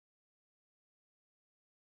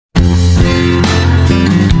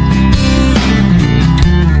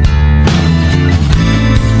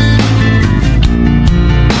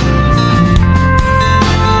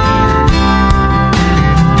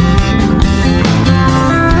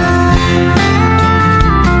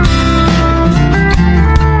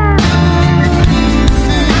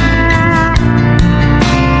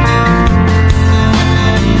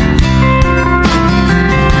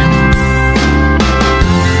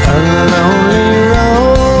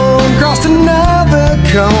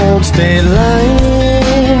state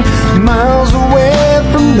line, miles away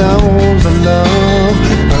from those I love,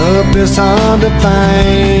 purpose hard to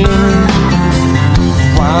find.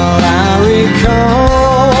 While I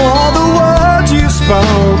recall the words you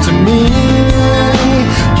spoke to me,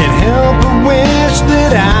 can't help but wish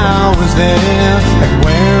that I was there, like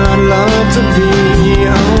where I'd love to be.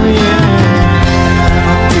 Oh yeah.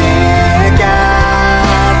 Dear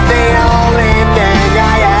God, the only thing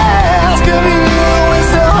I ask of you is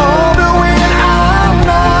to hold her when I'm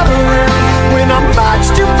not around, when I'm much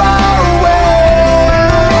too far away.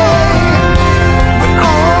 But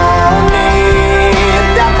only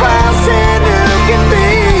that person who can be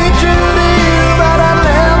true to you. But I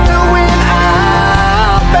left her when I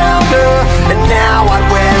found her, and now I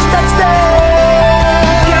wish I'd stay.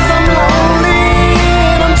 'Cause I'm lonely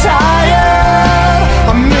and I'm tired,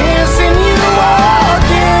 I'm missing you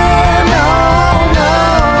again. Oh no.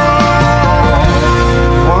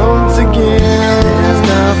 Once again, there's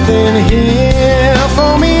nothing here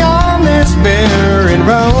for me on this barren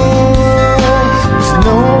road. There's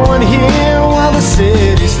no one here while the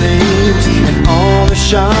city sleeps and all the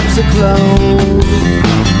shops are closed.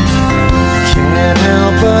 Can't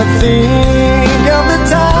help but think of the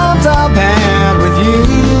times I've had with you,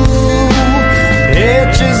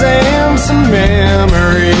 itches and some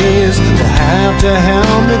memories will have to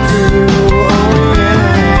help me through. Oh yeah.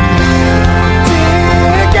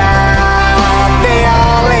 Dear God, the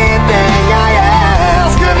only thing I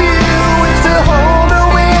ask of you is to hold her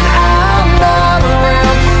when I'm not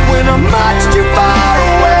around, when I'm much too far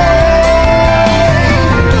away.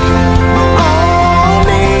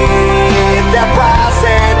 Only that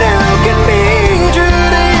person who can be true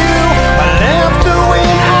to you. I left her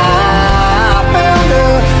when I found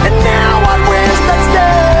her, and now I wish I'd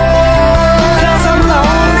stay. 'Cause I'm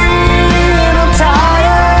lonely and I'm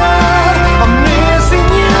tired, I'm missing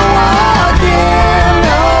you again.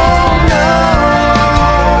 Oh no.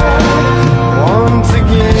 Once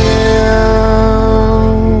again.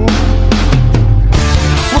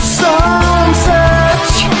 Well, some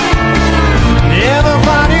search, never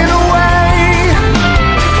finding a way.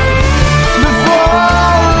 Before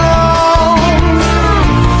long,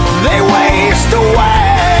 they waste away.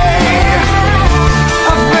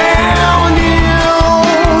 I found you,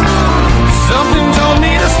 something told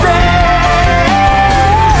me to stay.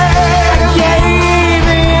 I gave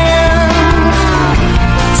in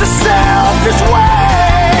to selfish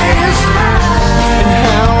ways, and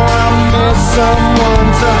how I miss someone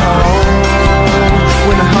to hold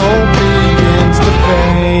when hope begins to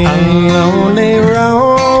fade. A lonely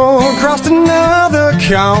road crossed another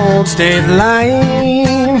cold state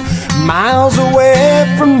line, miles away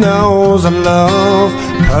from those I love,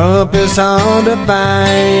 purpose hard to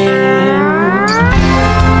find.